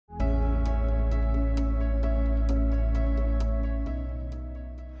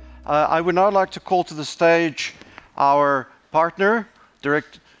I would now like to call to the stage our partner,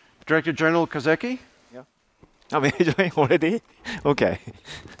 Director General KAZEKI. Yeah. Are we doing already? Okay.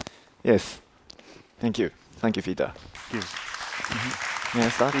 Yes. Thank you. Thank you, Peter. Thank you. May I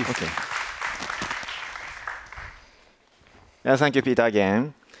start? Please. Okay. Yeah, thank you, Peter,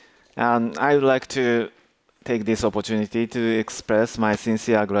 again. I would like to take this opportunity to express my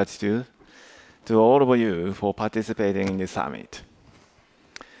sincere gratitude to all of you for participating in this summit.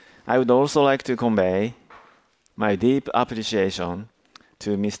 I would also like to convey my deep appreciation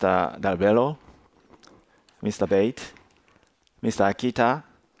to Mr. Dalbello, Mr. Bate, Mr. Akita,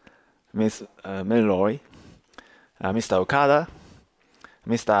 Ms. Melroy, Mr. Okada,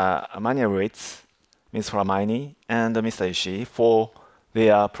 Mr. Manierowitz, Ms. Flamini, and Mr. Ishii for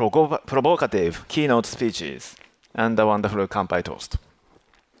their provocative keynote speeches and the wonderful Kanpai toast.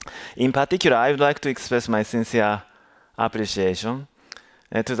 In particular, I would like to express my sincere appreciation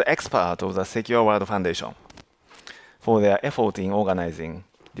to the expert of the Secure World Foundation for their effort in organizing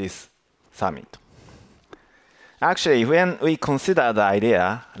this summit. Actually, when we considered the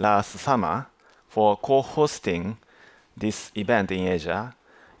idea last summer for co-hosting this event in Asia,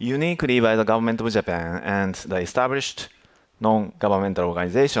 uniquely by the government of Japan and the established non-governmental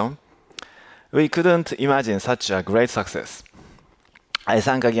organization, we couldn't imagine such a great success. I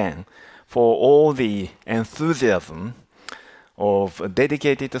thank again for all the enthusiasm of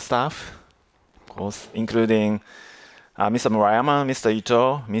dedicated staff, of course, including Mr. Murayama, Mr.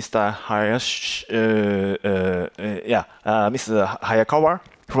 Ito, Mr. Mr. Hayakawa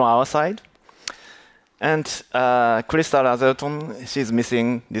from our side, and Crystal Azerton, she's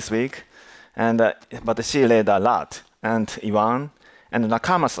missing this week, but she led a lot, and Ivan and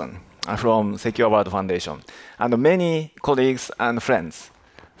Nakama-san from Secure World Foundation, and many colleagues and friends.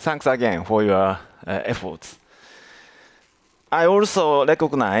 Thanks again for your efforts. I also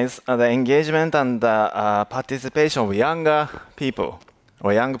recognize the engagement and the participation of younger people,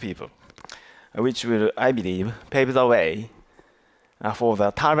 which will, I believe, pave the way for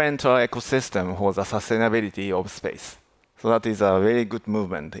the talented ecosystem for the sustainability of space. So that is a very good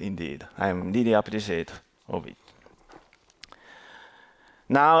movement indeed. I am really appreciative of it.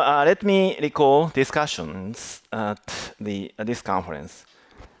 Now, let me recall discussions at this conference.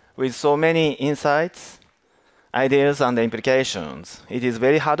 With so many insights, ideas, and implications, it is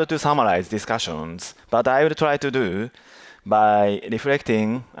very hard to summarize discussions, but I will try to do by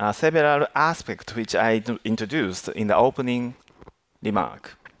reflecting several aspects which I introduced in the opening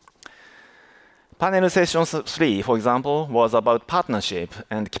remark. Panel session 3, for example, was about partnership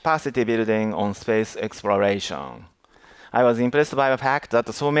and capacity building on space exploration. I was impressed by the fact that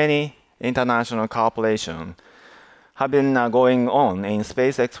so many international corporations have been going on in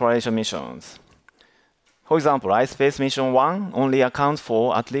space exploration missions. For example, iSpace Mission 1 only accounts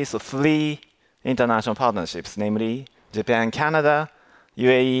for at least 3 international partnerships, namely Japan, Canada,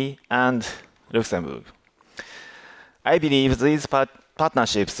 UAE, and Luxembourg. I believe these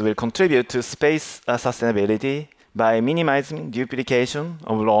partnerships will contribute to space sustainability by minimizing duplication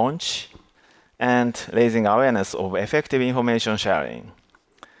of launch and raising awareness of effective information sharing.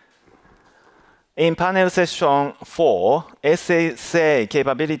 In panel session 4, SSA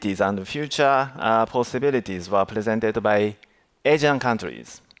capabilities and future possibilities were presented by Asian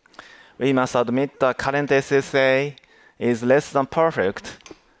countries. We must admit the current SSA is less than perfect,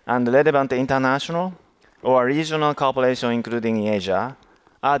 and relevant international or regional cooperation, including in Asia,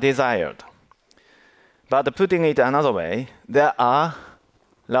 are desired. But putting it another way, there are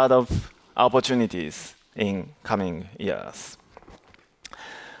a lot of opportunities in coming years.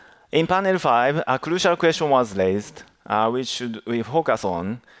 In panel 5, a crucial question was raised, which should we focus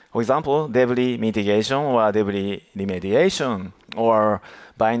on? For example, debris mitigation or debris remediation, or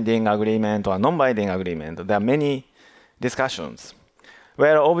binding agreement or non-binding agreement. There are many discussions,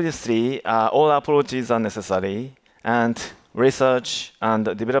 where obviously all approaches are necessary, and research and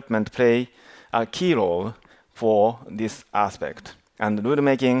development play a key role for this aspect. And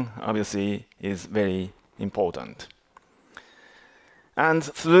rulemaking, obviously, is very important. And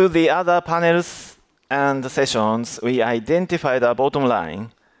through the other panels and sessions, we identified a bottom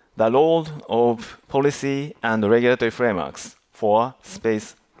line, the role of policy and regulatory frameworks for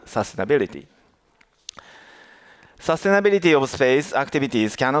space sustainability. Sustainability of space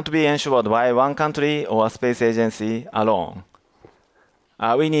activities cannot be ensured by one country or a space agency alone.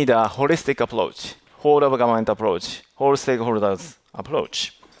 We need a holistic approach, whole of government approach, whole stakeholders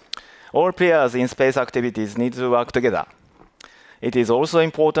approach. All players in space activities need to work together. It is also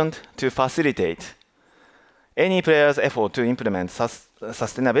important to facilitate any player's effort to implement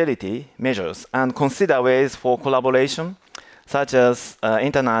sustainability measures and consider ways for collaboration such as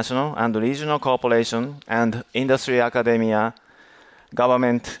international and regional cooperation and industry, academia,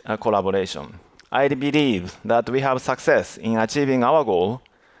 government collaboration. I believe that we have success in achieving our goal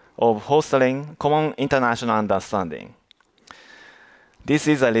of fostering common international understanding. This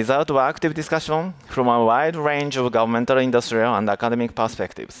is a result of active discussion from a wide range of governmental, industrial, and academic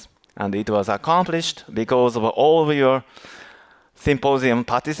perspectives. And it was accomplished because of all of your symposium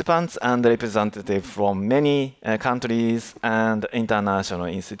participants and representatives from many countries and international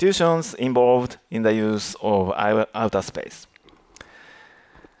institutions involved in the use of outer space.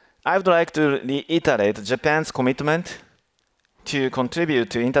 I would like to reiterate Japan's commitment to contribute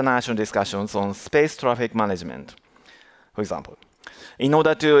to international discussions on space traffic management, for example, in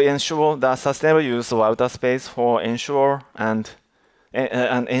order to ensure the sustainable use of outer space for ensure the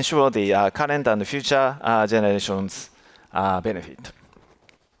current and future generations benefit.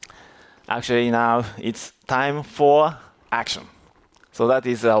 Actually, now it's time for action. So that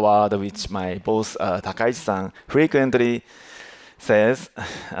is a word which my boss Takaichi-san frequently says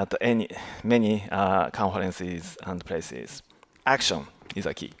at many conferences and places. Action is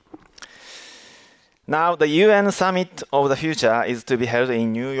a key. Now, the UN Summit of the Future is to be held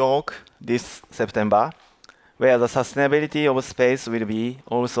in New York this September, where the sustainability of space will be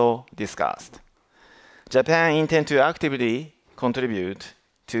also discussed. Japan intends to actively contribute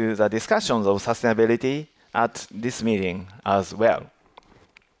to the discussions of sustainability at this meeting as well.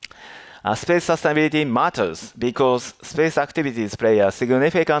 Space sustainability matters because space activities play a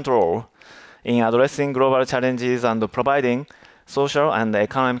significant role in addressing global challenges and providing social and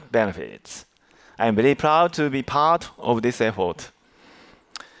economic benefits. I am very proud to be part of this effort.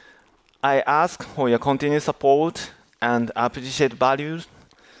 I ask for your continued support and appreciate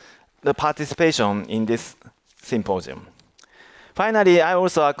the participation in this symposium. Finally, I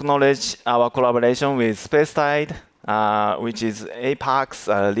also acknowledge our collaboration with Spacetide, which is APAC's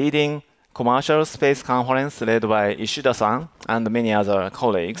leading commercial space conference led by Ishida-san and many other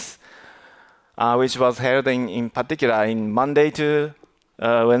colleagues, which was held in particular in Monday to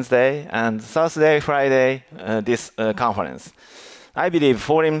Wednesday and Thursday, Friday, this conference. I believe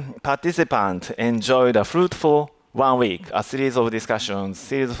foreign participants enjoyed a fruitful 1 week, a series of discussions,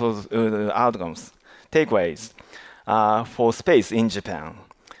 series of outcomes, takeaways for space in Japan.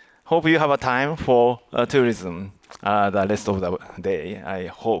 Hope you have a time for tourism the rest of the day. I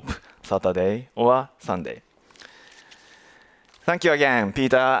hope Saturday or Sunday. Thank you again,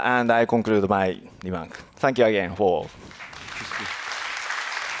 Peter, and I conclude my remark. Thank you again for.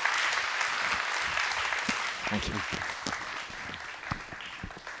 Thank you.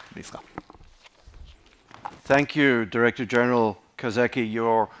 Thank you, Director General KAZEKI.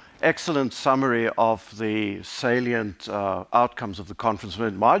 Your excellent summary of the salient outcomes of the conference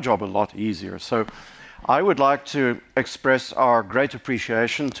made my job a lot easier. So I would like to express our great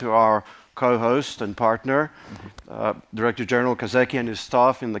appreciation to our co-host and partner, Director General KAZEKI and his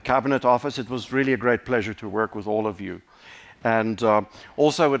staff in the Cabinet Office. It was really a great pleasure to work with all of you. And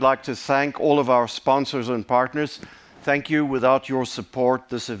also I would like to thank all of our sponsors and partners. Thank you. Without your support,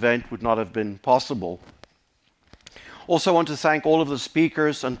 this event would not have been possible. Also want to thank all of the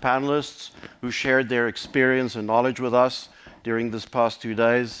speakers and panelists who shared their experience and knowledge with us during this past 2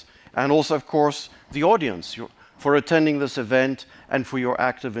 days. And also, of course, the audience for attending this event and for your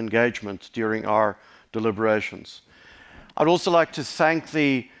active engagement during our deliberations. I'd also like to thank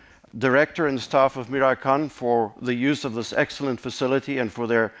the director and staff of Mirai-kan for the use of this excellent facility and for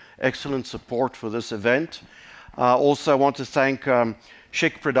their excellent support for this event. Also, I want to thank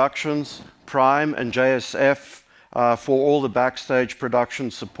Chic Productions, Prime, and JSF for all the backstage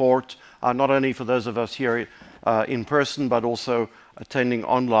production support, not only for those of us here in person, but also attending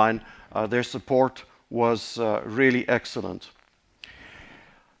online. Their support was really excellent.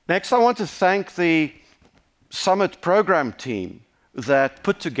 Next, I want to thank the Summit program team that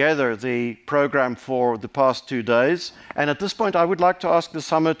put together the program for the past 2 days. And at this point, I would like to ask the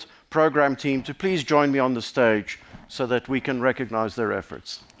Summit program team to please join me on the stage so that we can recognize their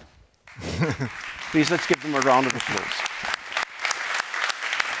efforts. Please, let's give them a round of applause.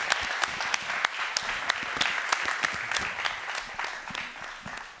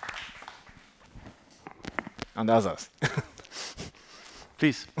 And others.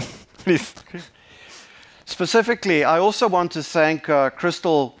 Please. Please. Okay. Specifically, I also want to thank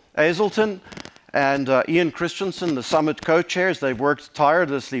Crystal Hazelton and Ian Christensen, the Summit co-chairs. They've worked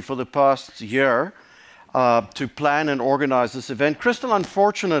tirelessly for the past year to plan and organize this event. Crystal,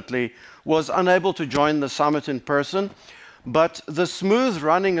 unfortunately, was unable to join the Summit in person, but the smooth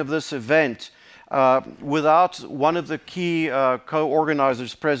running of this event without one of the key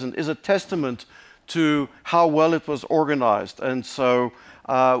co-organizers present is a testament to how well it was organized. And so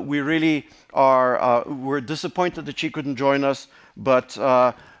we really we're disappointed that she couldn't join us, but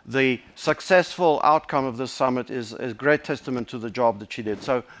the successful outcome of this summit is a great testament to the job that she did.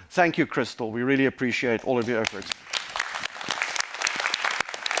 So thank you, Crystal. We really appreciate all of your efforts.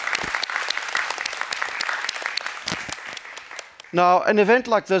 Now, an event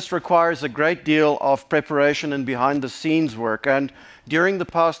like this requires a great deal of preparation and behind-the-scenes work. And during the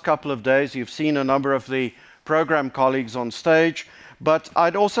past couple of days, you've seen a number of the program colleagues on stage. But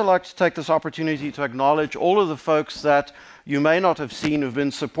I'd also like to take this opportunity to acknowledge all of the folks that you may not have seen who've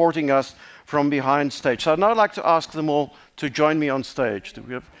been supporting us from behind stage. So I'd now like to ask them all to join me on stage. Do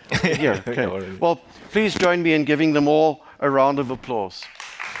we have? Yeah, okay. Well, please join me in giving them all a round of applause.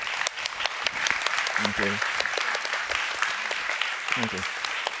 Okay. Thank you.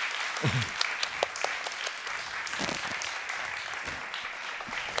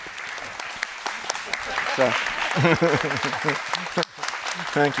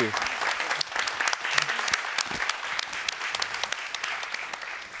 Thank you.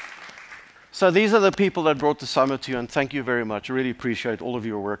 So these are the people that brought the summit to you, and thank you very much. I really appreciate all of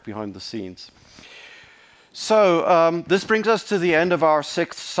your work behind the scenes. So this brings us to the end of our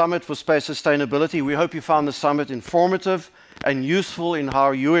 6th Summit for Space Sustainability. We hope you found the summit informative and useful in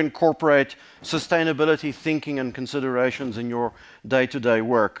how you incorporate sustainability thinking and considerations in your day-to-day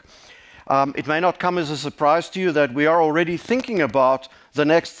work. It may not come as a surprise to you that we are already thinking about the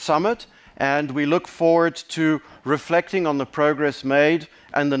next summit, and we look forward to reflecting on the progress made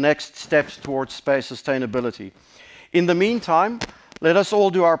and the next steps towards space sustainability. In the meantime, let us all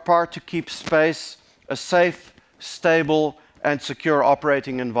do our part to keep space a safe, stable, and secure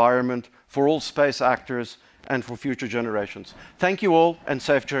operating environment for all space actors and for future generations. Thank you all, and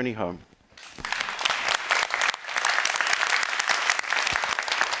safe journey home.